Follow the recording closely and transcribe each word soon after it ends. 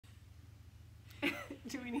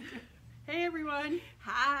Do we need to? Hey everyone,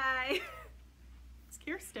 Hi. it's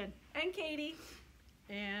Kirsten. And Katie.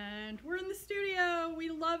 And we're in the studio. We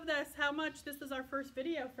love this. How much this is our first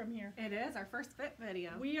video from here. It is our first fit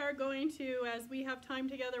video. We are going to, as we have time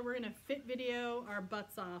together, we're going to fit video our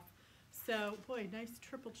butts off. So, boy, nice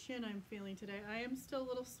triple chin I'm feeling today. I am still a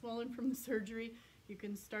little swollen from the surgery. You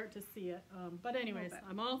can start to see it. But anyways,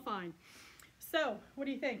 I'm all fine. So, what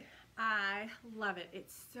do you think? I love it.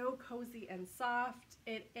 It's so cozy and soft.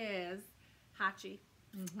 It is Hachi.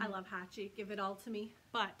 I love Hachi. Give it all to me.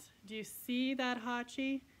 But do you see that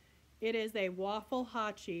Hachi? It is a waffle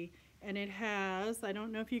Hachi, and it has, I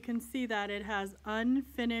don't know if you can see that, it has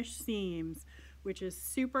unfinished seams, which is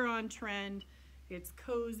super on trend. It's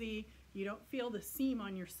cozy. You don't feel the seam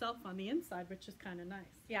on yourself on the inside, which is kind of nice.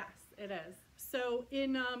 Yes, it is. So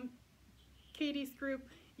in Katie's group,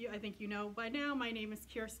 I think you know by now, my name is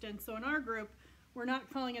Kirsten. So in our group, we're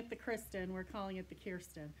not calling it the Kristen, we're calling it the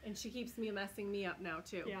Kirsten. And she keeps messing me up now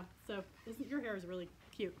too. Yeah, so your hair is really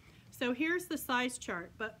cute. So here's the size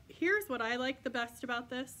chart, but here's what I like the best about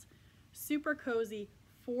this. Super cozy,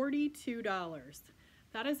 $42.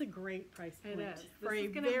 That is a great price point. It is. For a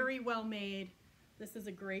very well made, this is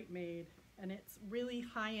a great made, and it's really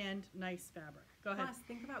high-end, nice fabric. Go ahead. Plus,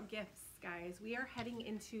 think about gifts, guys. We are heading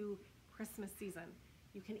into Christmas season.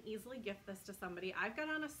 You can easily gift this to somebody. I've got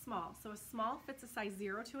on a small, so a small fits a size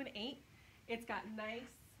 0 to an 8. It's got nice,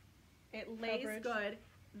 it lays coverage. Good.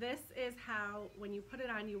 This is how, when you put it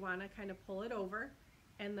on, you want to kind of pull it over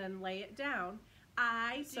and then lay it down.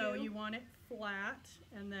 So you want it flat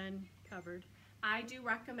and then covered. I do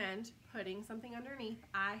recommend putting something underneath.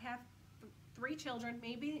 I have 3 children,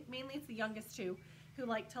 mainly it's the youngest 2, who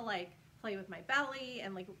like to play with my belly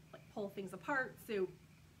and like pull things apart. So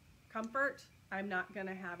comfort. I'm not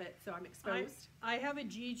gonna have it, so I'm exposed. I have a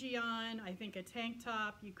Gigi on, I think a tank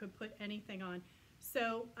top, you could put anything on.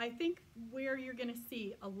 So I think where you're gonna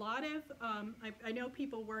see a lot of, I know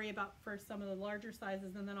people worry about for some of the larger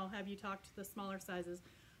sizes, and then I'll have you talk to the smaller sizes.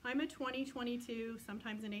 I'm a 20, 22,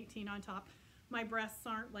 sometimes an 18 on top. My breasts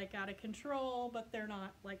aren't like out of control, but they're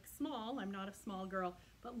not like small. I'm not a small girl,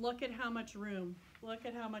 but look at how much room. Look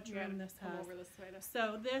at how much room this has. Over this way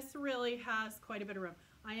So this really has quite a bit of room.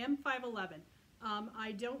 I am 5'11".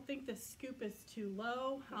 I don't think the scoop is too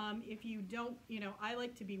low. If you don't, I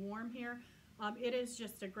like to be warm here. It is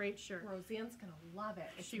just a great shirt. Roseanne's gonna love it.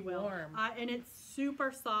 She will. And it's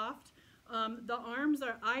super soft. The arms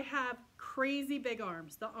are, I have crazy big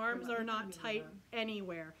arms. The arms are not tight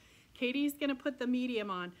anywhere. Katie's gonna put the medium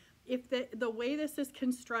on. If the way this is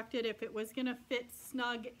constructed, if it was gonna fit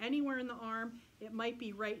snug anywhere in the arm, it might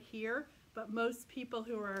be right here, but most people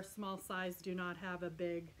who are a small size do not have a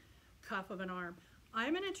big cuff of an arm.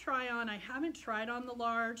 I'm gonna try on, I haven't tried on the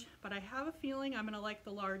large, but I have a feeling I'm gonna like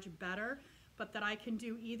the large better, but that I can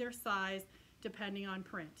do either size depending on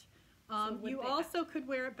print. You also could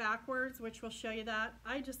wear it backwards, which will show you that.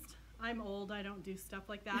 I'm old, I don't do stuff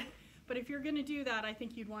like that. But if you're gonna do that, I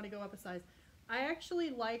think you'd wanna go up a size. I actually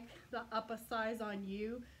like the up a size on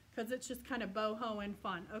you because it's just kind of boho and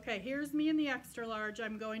fun. Okay, here's me in the extra large.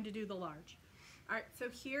 I'm going to do the large. All right, so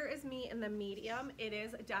here is me in the medium. It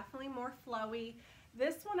is definitely more flowy.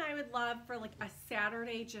 This one I would love for like a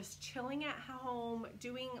Saturday, just chilling at home,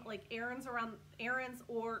 doing like errands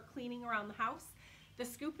or cleaning around the house. The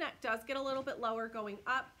scoop neck does get a little bit lower going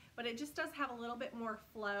up, but it just does have a little bit more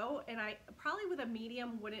flow, and I probably with a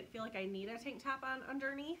medium wouldn't feel like I need a tank top on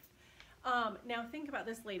underneath. Now think about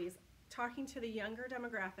this, ladies. Talking to the younger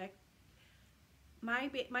demographic, my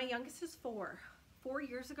youngest is 4. 4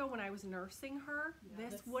 years ago when I was nursing her,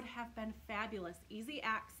 this would have been fabulous. Easy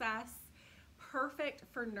access, perfect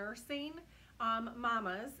for nursing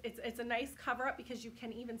mamas. It's a nice cover up because you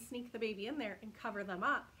can even sneak the baby in there and cover them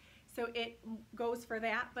up. So it goes for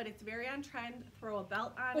that, but it's very on trend. Throw a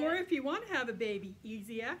belt on it. Or if you want to have a baby,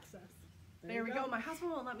 easy access. There we go. My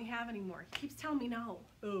husband won't let me have any more. He keeps telling me no.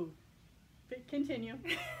 Oh, continue.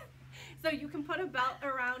 So you can put a belt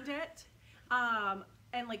around it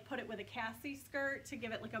and like put it with a Cassie skirt to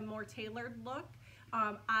give it like a more tailored look.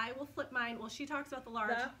 I will flip mine. Well, she talks about the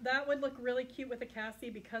large. That would look really cute with a Cassie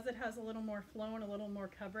because it has a little more flow and a little more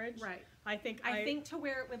coverage. Right. I think to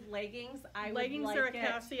wear it with leggings, leggings or a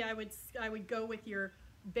Cassie, I would go with your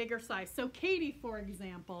bigger size. So Katie, for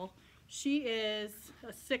example, she is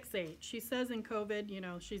a 6'8". She says in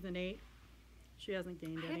COVID, she's an 8. She hasn't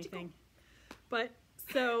gained anything. But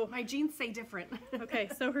so my jeans say different. Okay,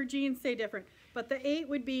 so her jeans say different. But the 8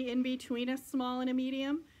 would be in between a small and a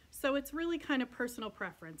medium. So it's really kind of personal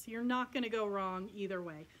preference. You're not going to go wrong either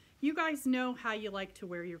way. You guys know how you like to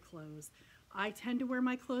wear your clothes. I tend to wear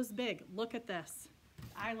my clothes big. Look at this.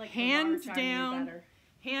 I like hands down.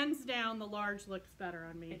 Hands down, the large looks better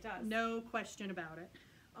on me. It does. No question about it.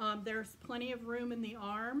 There's plenty of room in the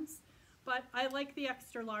arms, but I like the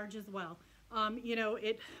extra large as well. You know,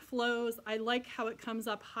 it flows. I like how it comes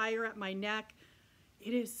up higher at my neck.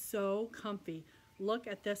 It is so comfy. Look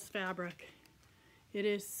at this fabric. It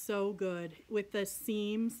is so good with the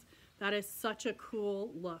seams. That is such a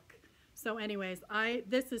cool look. So anyways,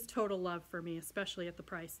 this is total love for me, especially at the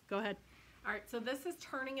price. Go ahead. All right, so this is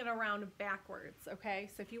turning it around backwards, okay?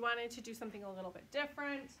 So if you wanted to do something a little bit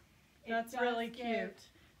different, that's really cute.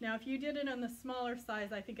 Now, if you did it on the smaller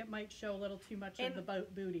size, I think it might show a little too much of the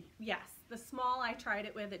booty. Yes, the small I tried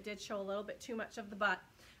it with, it did show a little bit too much of the butt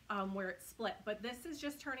where it's split. But this is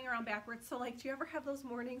just turning around backwards. So, like, do you ever have those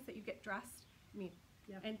mornings that you get dressed? I mean,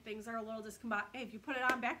 yeah. And things are a little discombobulated. Hey, if you put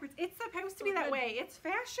it on backwards, it's supposed to be that way. It's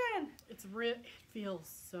fashion. It feels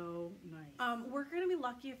so nice. We're gonna be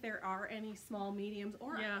lucky if there are any small, mediums,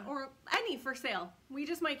 or any for sale. We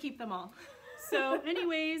just might keep them all. So,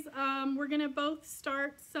 anyways, we're gonna both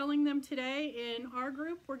start selling them today in our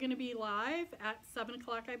group. We're gonna be live at 7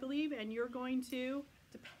 o'clock, I believe, and you're going to.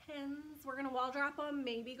 Depends. We're gonna wall drop them,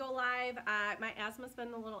 maybe go live. My asthma's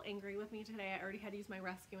been a little angry with me today. I already had to use my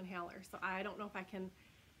rescue inhaler, so I don't know if I can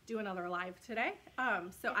do another live today.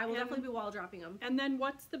 So I will definitely be wall dropping them. And then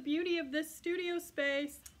what's the beauty of this studio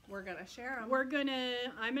space? We're gonna share them.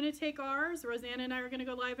 I'm gonna take ours. Rosanna and I are gonna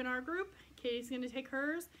go live in our group. Katie's gonna take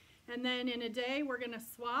hers, and then in a day we're gonna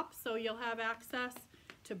swap, so you'll have access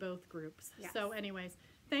to both groups. Yes. So anyways,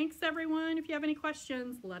 thanks everyone. If you have any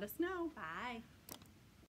questions, let us know. Bye.